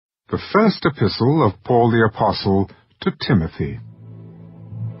The first epistle of Paul the Apostle to Timothy.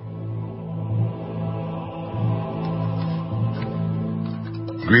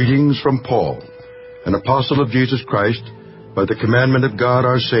 Greetings from Paul, an apostle of Jesus Christ, by the commandment of God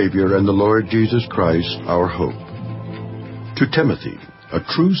our Savior and the Lord Jesus Christ our hope. To Timothy, a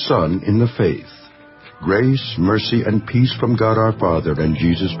true son in the faith, grace, mercy, and peace from God our Father and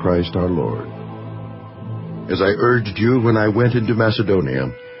Jesus Christ our Lord. As I urged you when I went into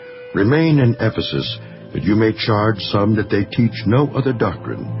Macedonia, remain in Ephesus, that you may charge some that they teach no other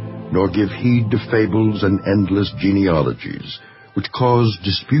doctrine, nor give heed to fables and endless genealogies, which cause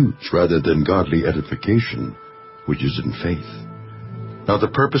disputes rather than godly edification, which is in faith. Now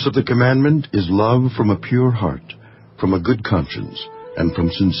the purpose of the commandment is love from a pure heart, from a good conscience, and from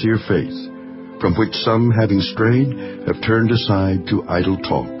sincere faith, from which some, having strayed, have turned aside to idle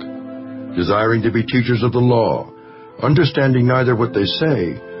talk, desiring to be teachers of the law, understanding neither what they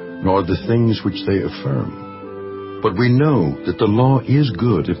say, nor the things which they affirm. But we know that the law is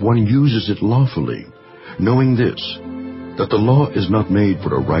good if one uses it lawfully, knowing this, that the law is not made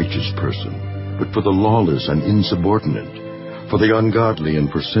for a righteous person, but for the lawless and insubordinate, for the ungodly and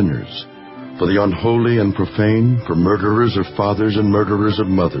for sinners, for the unholy and profane, for murderers of fathers and murderers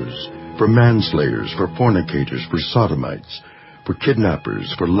of mothers, for manslayers, for fornicators, for sodomites, for kidnappers,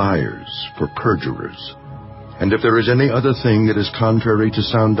 for liars, for perjurers. And if there is any other thing that is contrary to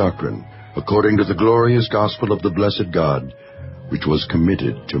sound doctrine, according to the glorious gospel of the blessed God, which was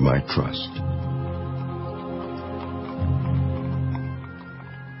committed to my trust.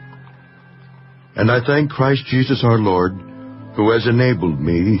 And I thank Christ Jesus our Lord, who has enabled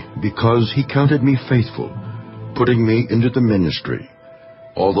me, because he counted me faithful, putting me into the ministry,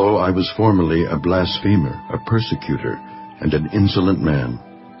 although I was formerly a blasphemer, a persecutor, and an insolent man.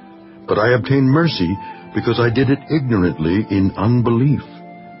 But I obtained mercy, because I did it ignorantly in unbelief.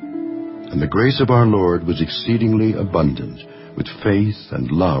 And the grace of our Lord was exceedingly abundant with faith and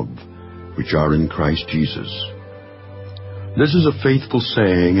love, which are in Christ Jesus. This is a faithful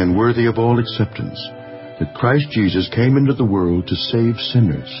saying and worthy of all acceptance, that Christ Jesus came into the world to save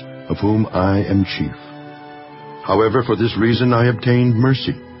sinners, of whom I am chief. However, for this reason I obtained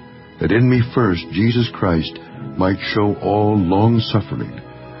mercy, that in me first Jesus Christ might show all long-suffering,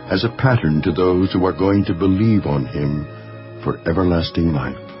 as a pattern to those who are going to believe on him for everlasting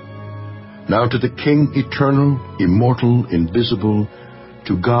life. Now to the King eternal, immortal, invisible,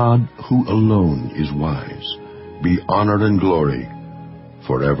 to God who alone is wise, be honor and glory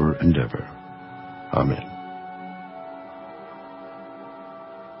forever and ever. Amen.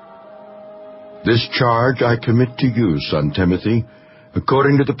 This charge I commit to you, son Timothy,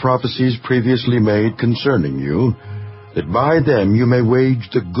 according to the prophecies previously made concerning you, that by them you may wage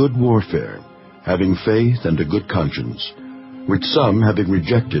the good warfare, having faith and a good conscience, which some, having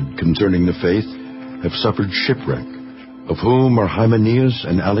rejected concerning the faith, have suffered shipwreck, of whom are Hymenaeus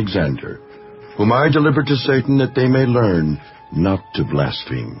and Alexander, whom I delivered to Satan, that they may learn not to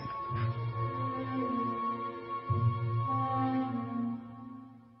blaspheme.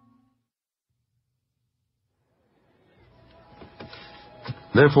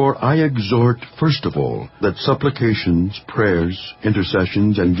 Therefore I exhort, first of all, that supplications, prayers,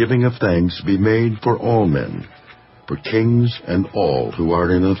 intercessions, and giving of thanks be made for all men, for kings and all who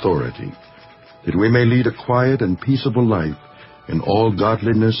are in authority, that we may lead a quiet and peaceable life in all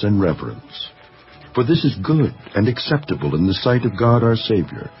godliness and reverence. For this is good and acceptable in the sight of God our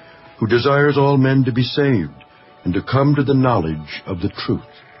Savior, who desires all men to be saved and to come to the knowledge of the truth.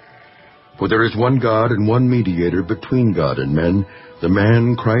 For there is one God and one mediator between God and men, the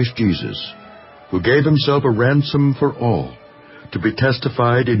man Christ Jesus, who gave himself a ransom for all, to be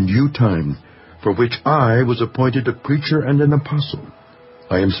testified in due time, for which I was appointed a preacher and an apostle.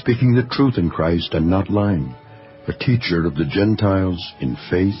 I am speaking the truth in Christ and not lying, a teacher of the Gentiles in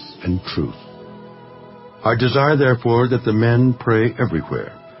faith and truth. I desire therefore that the men pray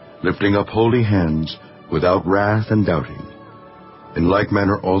everywhere, lifting up holy hands, without wrath and doubting. In like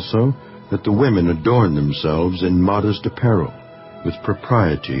manner also, that the women adorn themselves in modest apparel, with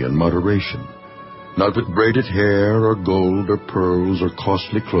propriety and moderation, not with braided hair or gold or pearls or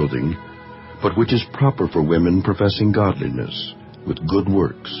costly clothing, but which is proper for women professing godliness, with good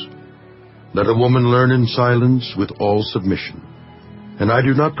works. Let a woman learn in silence with all submission. And I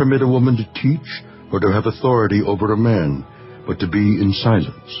do not permit a woman to teach or to have authority over a man, but to be in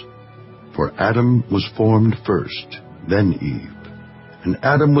silence. For Adam was formed first, then Eve. And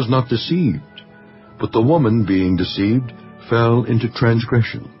Adam was not deceived, but the woman, being deceived, fell into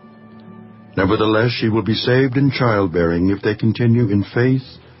transgression. Nevertheless, she will be saved in childbearing if they continue in faith,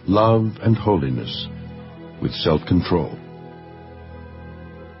 love, and holiness, with self-control.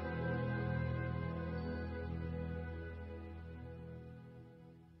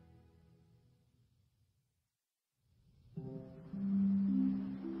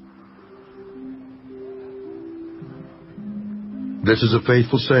 this is a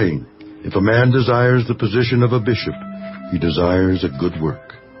faithful saying, if a man desires the position of a bishop, he desires a good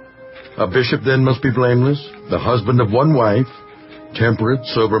work. A bishop then must be blameless, the husband of one wife, temperate,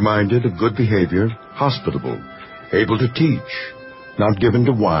 sober-minded, of good behavior, hospitable, able to teach, not given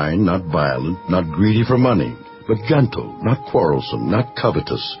to wine, not violent, not greedy for money, but gentle, not quarrelsome, not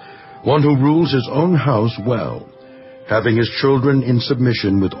covetous, one who rules his own house well, having his children in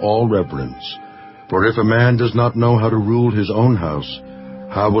submission with all reverence. For if a man does not know how to rule his own house,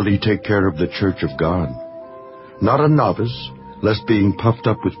 how will he take care of the church of God? Not a novice, lest being puffed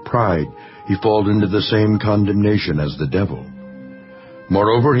up with pride, he fall into the same condemnation as the devil.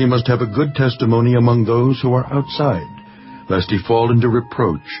 Moreover, he must have a good testimony among those who are outside, lest he fall into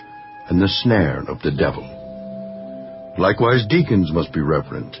reproach and the snare of the devil. Likewise, deacons must be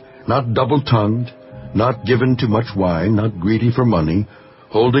reverent, not double-tongued, not given to much wine, not greedy for money,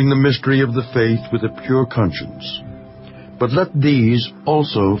 holding the mystery of the faith with a pure conscience. But let these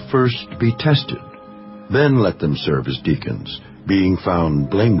also first be tested. Then let them serve as deacons, being found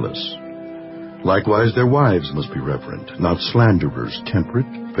blameless. Likewise, their wives must be reverent, not slanderers, temperate,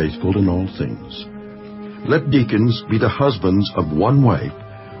 faithful in all things. Let deacons be the husbands of one wife,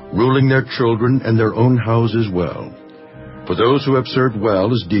 ruling their children and their own houses well. For those who have served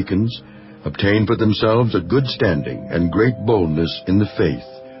well as deacons obtain for themselves a good standing and great boldness in the faith,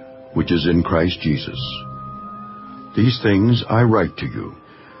 which is in Christ Jesus. These things I write to you,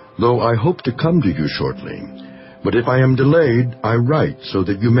 though I hope to come to you shortly. But if I am delayed, I write so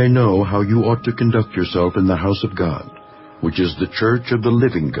that you may know how you ought to conduct yourself in the house of God, which is the church of the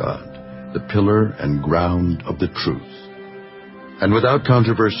living God, the pillar and ground of the truth. And without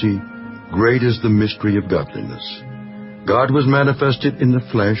controversy, great is the mystery of godliness. God was manifested in the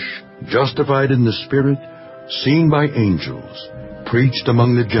flesh, justified in the Spirit, seen by angels, preached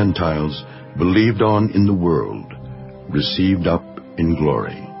among the Gentiles, believed on in the world, received up in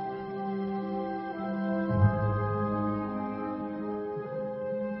glory.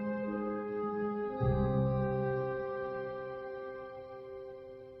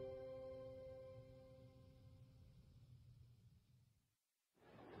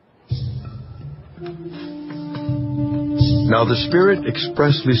 Now the Spirit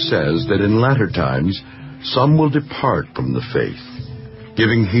expressly says that in latter times some will depart from the faith,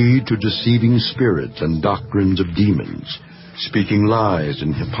 giving heed to deceiving spirits and doctrines of demons, speaking lies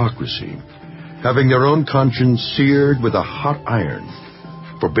and hypocrisy, having their own conscience seared with a hot iron,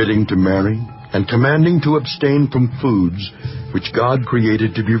 forbidding to marry, and commanding to abstain from foods which God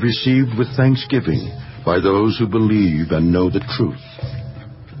created to be received with thanksgiving by those who believe and know the truth.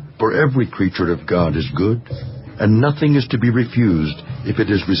 For every creature of God is good, and nothing is to be refused if it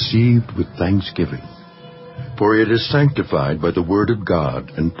is received with thanksgiving. For it is sanctified by the word of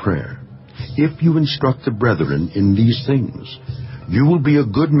God and prayer. If you instruct the brethren in these things, you will be a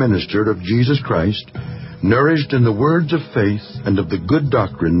good minister of Jesus Christ, nourished in the words of faith and of the good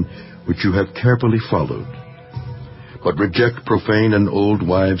doctrine which you have carefully followed. But reject profane and old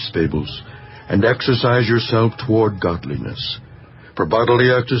wives' fables, and exercise yourself toward godliness. For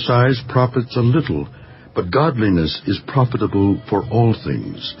bodily exercise profits a little, but godliness is profitable for all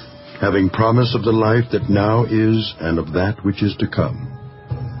things, having promise of the life that now is and of that which is to come.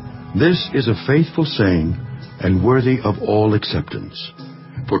 This is a faithful saying and worthy of all acceptance.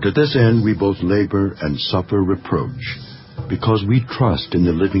 For to this end we both labor and suffer reproach, because we trust in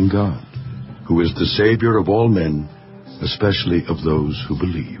the living God, who is the Savior of all men, especially of those who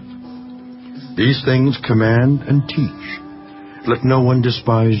believe. These things command and teach. Let no one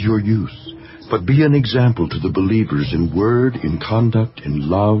despise your youth, but be an example to the believers in word, in conduct, in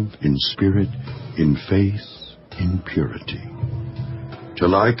love, in spirit, in faith, in purity.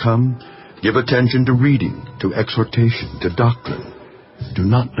 Till I come, give attention to reading, to exhortation, to doctrine. Do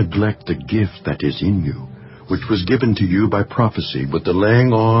not neglect the gift that is in you, which was given to you by prophecy with the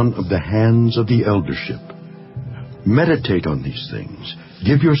laying on of the hands of the eldership. Meditate on these things.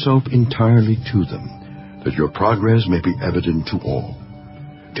 Give yourself entirely to them, that your progress may be evident to all.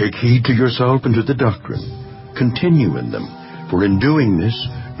 Take heed to yourself and to the doctrine. Continue in them, for in doing this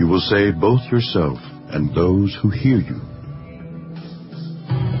you will save both yourself and those who hear you.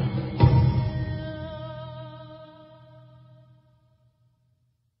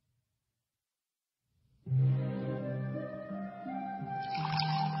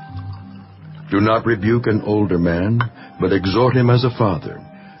 Do not rebuke an older man, but exhort him as a father,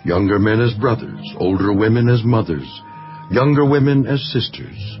 younger men as brothers, older women as mothers, younger women as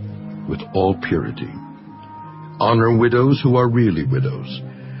sisters, with all purity. Honor widows who are really widows.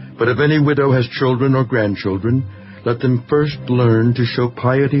 But if any widow has children or grandchildren, let them first learn to show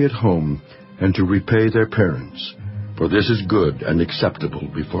piety at home and to repay their parents. for this is good and acceptable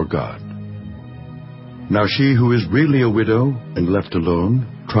before God. Now she who is really a widow and left alone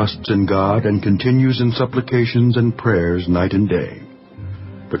trusts in God and continues in supplications and prayers night and day.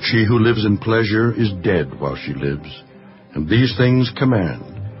 But she who lives in pleasure is dead while she lives, and these things command,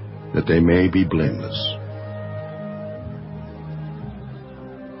 that they may be blameless.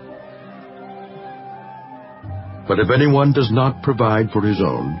 But if anyone does not provide for his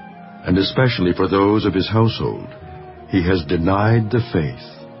own, and especially for those of his household, he has denied the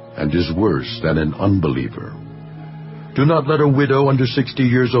faith, and is worse than an unbeliever. Do not let a widow under 60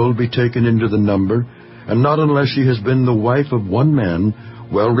 years old be taken into the number, and not unless she has been the wife of one man,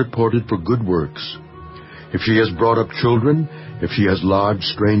 well reported for good works. If she has brought up children, if she has lodged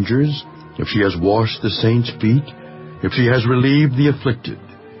strangers, if she has washed the saints' feet, if she has relieved the afflicted,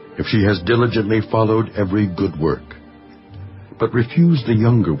 if she has diligently followed every good work. But refuse the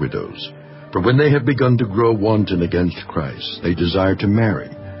younger widows, for when they have begun to grow wanton against Christ, they desire to marry,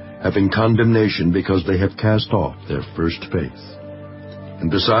 having condemnation because they have cast off their first faith.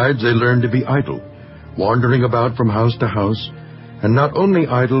 And besides, they learn to be idle, wandering about from house to house, and not only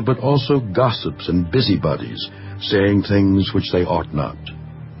idle, but also gossips and busybodies, saying things which they ought not.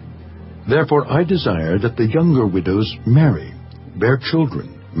 Therefore I desire that the younger widows marry, bear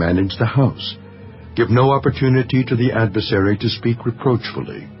children, manage the house, give no opportunity to the adversary to speak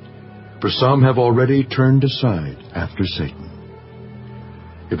reproachfully, for some have already turned aside after Satan.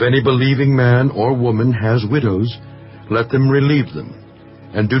 If any believing man or woman has widows, let them relieve them,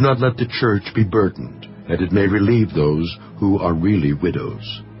 and do not let the church be burdened, that it may relieve those who are really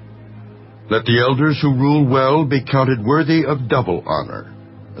widows. Let the elders who rule well be counted worthy of double honor,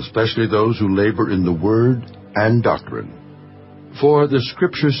 especially those who labor in the word and doctrine. For the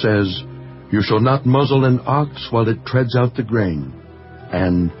Scripture says, "You shall not muzzle an ox while it treads out the grain,"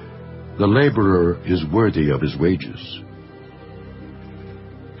 and "The laborer is worthy of his wages."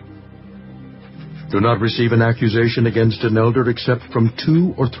 Do not receive an accusation against an elder except from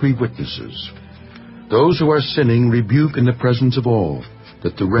 2 or 3 witnesses. Those who are sinning rebuke in the presence of all,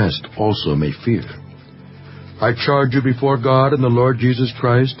 that the rest also may fear. I charge you before God and the Lord Jesus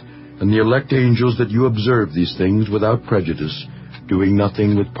Christ and the elect angels that you observe these things without prejudice, doing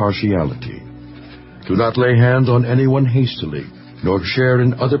nothing with partiality. Do not lay hands on anyone hastily, nor share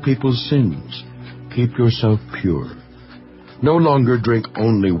in other people's sins. Keep yourself pure. No longer drink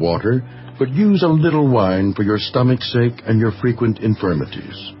only water, but use a little wine for your stomach's sake and your frequent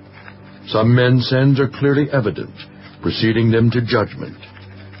infirmities. Some men's sins are clearly evident, preceding them to judgment,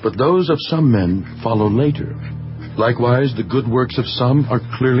 but those of some men follow later. Likewise, the good works of some are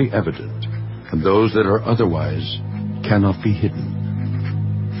clearly evident, and those that are otherwise cannot be hidden.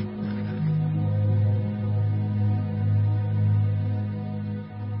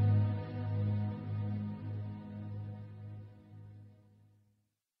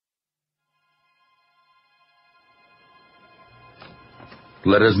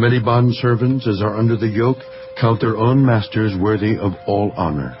 Let as many bondservants as are under the yoke count their own masters worthy of all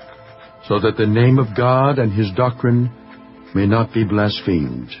honor, so that the name of God and his doctrine may not be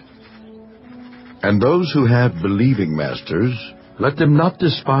blasphemed. And those who have believing masters, let them not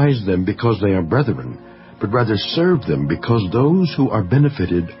despise them because they are brethren, but rather serve them because those who are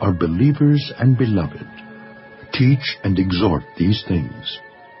benefited are believers and beloved. Teach and exhort these things.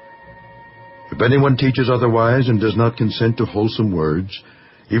 If anyone teaches otherwise and does not consent to wholesome words,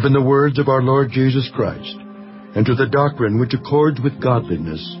 even the words of our Lord Jesus Christ, and to the doctrine which accords with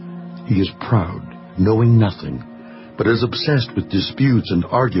godliness, he is proud, knowing nothing, but is obsessed with disputes and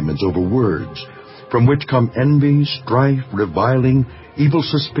arguments over words, from which come envy, strife, reviling, evil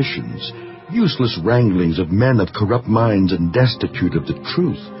suspicions, useless wranglings of men of corrupt minds and destitute of the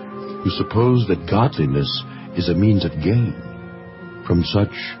truth, who suppose that godliness is a means of gain. From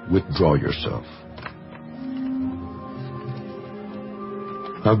such withdraw yourself.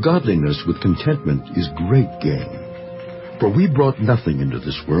 Now godliness with contentment is great gain. For we brought nothing into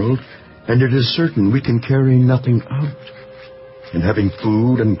this world, and it is certain we can carry nothing out. And having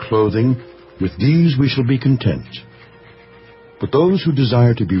food and clothing, with these we shall be content. But those who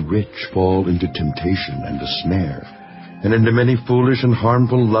desire to be rich fall into temptation and a snare, and into many foolish and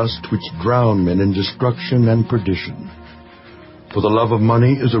harmful lusts which drown men in destruction and perdition. For the love of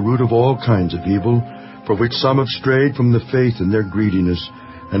money is a root of all kinds of evil, for which some have strayed from the faith in their greediness,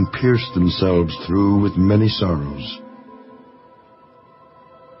 and pierced themselves through with many sorrows.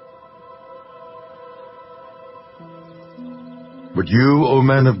 But you, O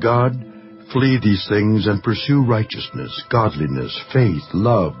man of God, flee these things and pursue righteousness, godliness, faith,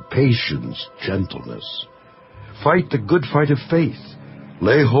 love, patience, gentleness. Fight the good fight of faith.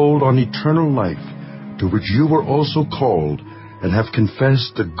 Lay hold on eternal life, to which you were also called, and have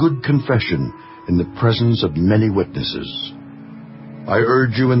confessed the good confession in the presence of many witnesses. I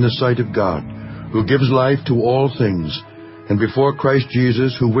urge you in the sight of God, who gives life to all things, and before Christ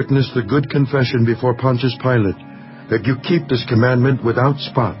Jesus, who witnessed the good confession before Pontius Pilate, that you keep this commandment without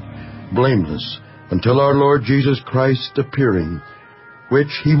spot, blameless, until our Lord Jesus Christ appearing,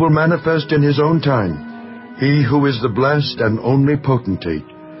 which he will manifest in his own time, he who is the blessed and only potentate,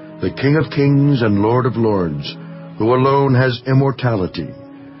 the King of kings and Lord of lords, who alone has immortality,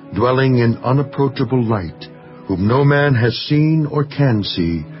 dwelling in unapproachable light, whom no man has seen or can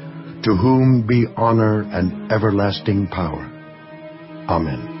see, to whom be honor and everlasting power.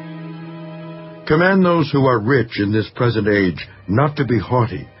 Amen. Command those who are rich in this present age not to be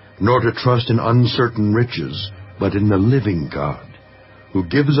haughty, nor to trust in uncertain riches, but in the living God, who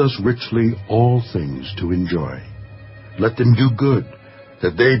gives us richly all things to enjoy. Let them do good,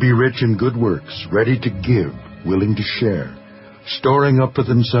 that they be rich in good works, ready to give, willing to share, storing up for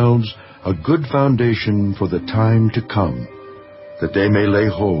themselves a good foundation for the time to come, that they may lay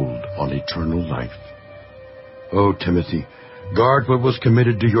hold on eternal life. O Timothy, guard what was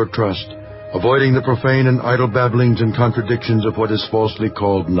committed to your trust, avoiding the profane and idle babblings and contradictions of what is falsely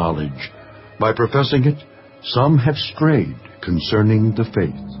called knowledge. By professing it, some have strayed concerning the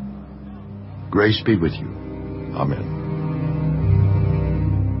faith. Grace be with you. Amen.